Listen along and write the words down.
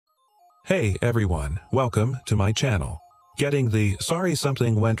Hey everyone, welcome to my channel. Getting the "sorry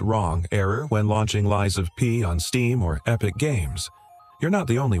something went wrong" error when launching Lies of P on Steam or Epic Games. You're not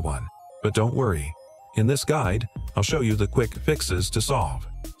the only one, but don't worry. In this guide, I'll show you the quick fixes to solve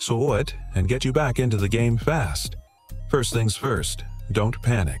it and get you back into the game fast. First things first, don't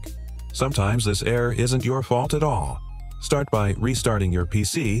panic. Sometimes this error isn't your fault at all. Start by restarting your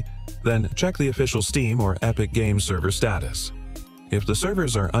PC, then check the official Steam or Epic Games server status. If the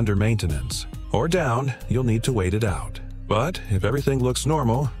servers are under maintenance or down, you'll need to wait it out. But if everything looks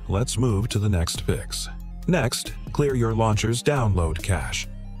normal, let's move to the next fix. Next, clear your launcher's download cache.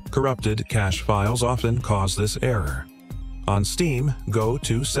 Corrupted cache files often cause this error. On Steam, go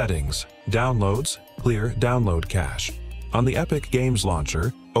to Settings, Downloads, Clear Download Cache. On the Epic Games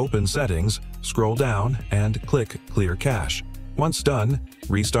launcher, open Settings, scroll down, and click Clear Cache. Once done,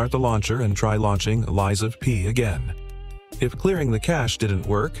 restart the launcher and try launching Lies of P again. If clearing the cache didn't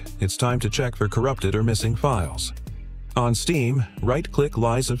work, it's time to check for corrupted or missing files. On Steam, right-click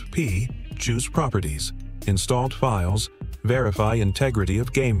Lies of P, choose Properties, Installed Files, verify integrity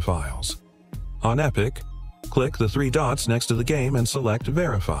of game files. On Epic, click the three dots next to the game and select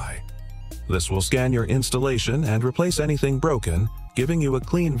Verify. This will scan your installation and replace anything broken, giving you a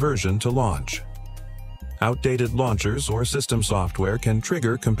clean version to launch. Outdated launchers or system software can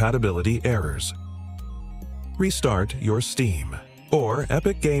trigger compatibility errors. Restart your Steam or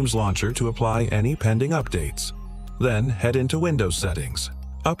Epic Games launcher to apply any pending updates. Then head into Windows Settings,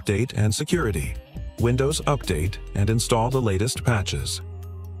 Update and Security, Windows Update, and install the latest patches.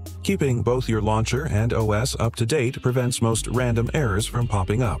 Keeping both your launcher and OS up to date prevents most random errors from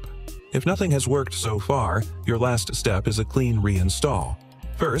popping up. If nothing has worked so far, your last step is a clean reinstall.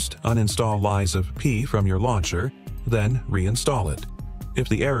 First, uninstall Lies of P from your launcher, then reinstall it. If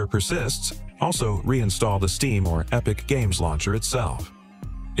the error persists, also reinstall the Steam or Epic Games launcher itself.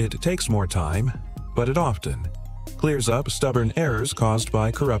 It takes more time, but it often clears up stubborn errors caused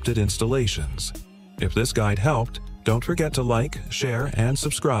by corrupted installations. If this guide helped, don't forget to like, share, and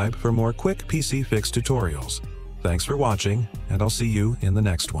subscribe for more quick PC fix tutorials. Thanks for watching, and I'll see you in the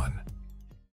next one.